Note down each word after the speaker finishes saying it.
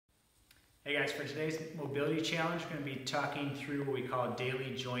Hey guys, for today's mobility challenge, we're going to be talking through what we call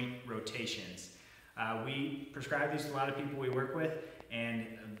daily joint rotations. We prescribe these to a lot of people we work with, and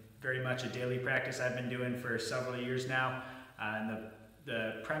very much a daily practice I've been doing for several years now. And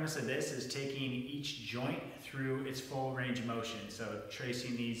the premise of this is taking each joint through its full range of motion. So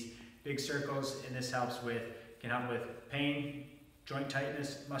tracing these big circles, and this can help with pain, joint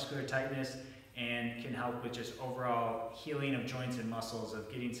tightness, muscular tightness, and can help with just overall healing of joints and muscles,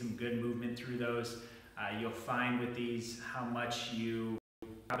 of getting some good movement through those. You'll find with these how much you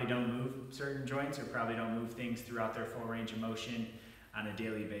probably don't move certain joints or probably don't move things throughout their full range of motion on a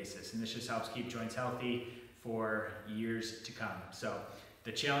daily basis. And this just helps keep joints healthy for years to come. So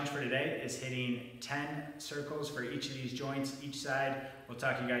the challenge for today is hitting 10 circles for each of these joints, each side. We'll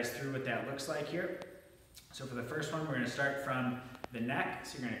talk you guys through what that looks like here. So for the first one, we're going to start from the neck.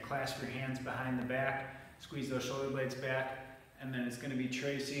 So you're going to clasp your hands behind the back, squeeze those shoulder blades back, and then it's going to be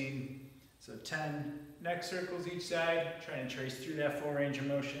tracing, so 10 neck circles each side, trying to trace through that full range of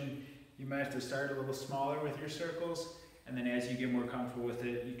motion. You might have to start a little smaller with your circles, and then as you get more comfortable with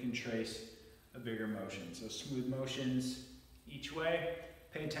it, you can trace a bigger motion. So smooth motions each way.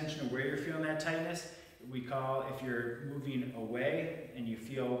 Pay attention to where you're feeling that tightness. We call, if you're moving away and you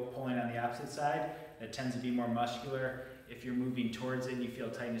feel pulling on the opposite side, that tends to be more muscular. If you're moving towards it and you feel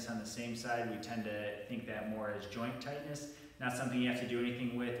tightness on the same side, we tend to think that more as joint tightness. Not something you have to do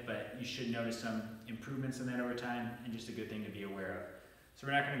anything with, but you should notice some improvements in that over time, and just a good thing to be aware of. So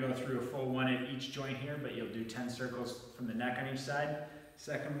we're not going to go through a full one at each joint here, but you'll do 10 circles from the neck on each side.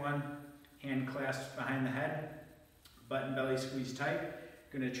 Second one, hand clasped behind the head, butt and belly squeezed tight.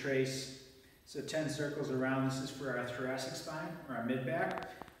 Going to trace, so 10 circles around. This is for our thoracic spine, or our mid-back.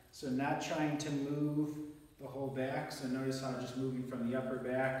 So not trying to move the whole back. So notice how I'm just moving from the upper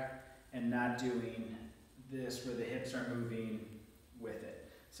back and not doing this where the hips are moving with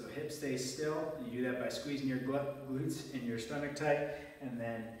it. So hips stay still. You do that by squeezing your glutes and your stomach tight, and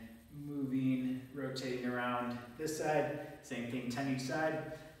then moving, rotating around this side. Same thing, 10 each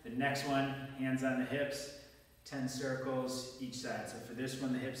side. The next one, hands on the hips, 10 circles each side. So for this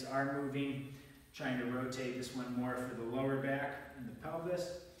one, the hips are moving, trying to rotate this one more for the lower back and the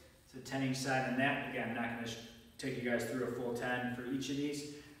pelvis. So 10 each side on that. Again, I'm not going to take you guys through a full 10 for each of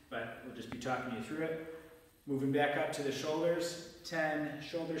these, but we'll just be talking you through it. Moving back up to the shoulders, 10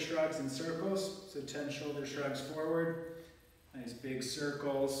 shoulder shrugs and circles. So 10 shoulder shrugs forward, nice big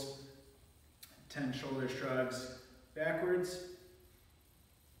circles, 10 shoulder shrugs backwards.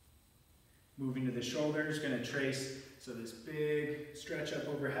 Moving to the shoulders, going to trace, so this big stretch up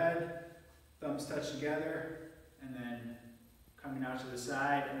overhead, thumbs touch together, and then coming out to the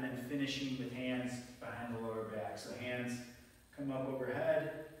side, and then finishing with hands behind the lower back. So hands come up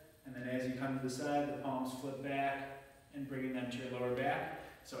overhead, and then as you come to the side, the palms flip back and bringing them to your lower back.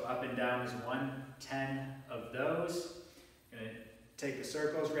 So up and down is 10 of those. Going to take the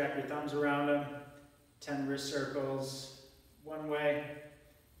circles, wrap your thumbs around them, 10 wrist circles one way,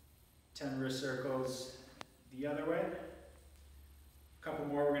 10 wrist circles the other way. A couple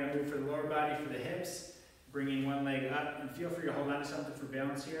more. We're going to move for the lower body for the hips, bringing one leg up, and feel free to hold on to something for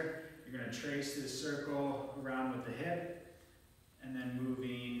balance here. You're going to trace this circle around with the hip, and then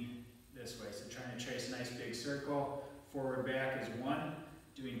moving this way. So trying to trace a nice big circle. Forward back is 1.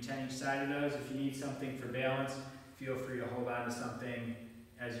 Doing 10 each side of those. If you need something for balance, feel free to hold on to something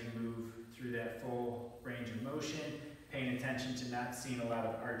as you move through that full range of motion. Paying attention to not seeing a lot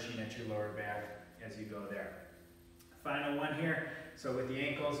of arching at your lower back as you go there. Final one here. So with the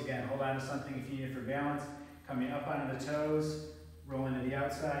ankles, again, hold on to something if you need it for balance. Coming up onto the toes, rolling to the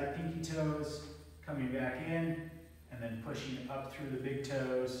outside, pinky toes, coming back in, and then pushing up through the big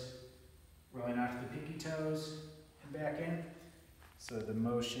toes, rolling out to the pinky toes, and back in. So the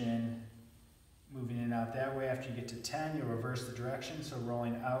motion, moving in and out that way. After you get to 10, you'll reverse the direction. So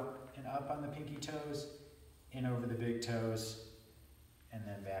rolling out and up on the pinky toes, in over the big toes, and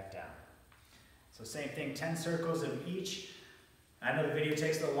then back down. So same thing, 10 circles of each. I know the video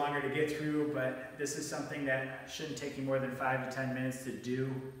takes a little longer to get through, but this is something that shouldn't take you more than 5 to 10 minutes to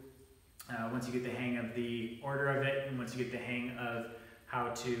do once you get the hang of the order of it, and once you get the hang of how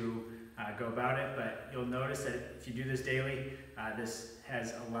to go about it. But you'll notice that if you do this daily, this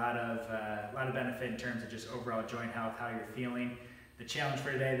has a lot of benefit in terms of just overall joint health, how you're feeling. The challenge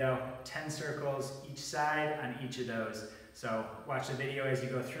for today though, 10 circles each side on each of those. So watch the video as you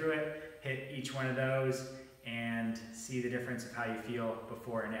go through it, hit each one of those, and see the difference of how you feel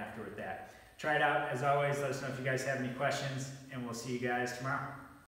before and after with that. Try it out. As always, let us know if you guys have any questions, and we'll see you guys tomorrow.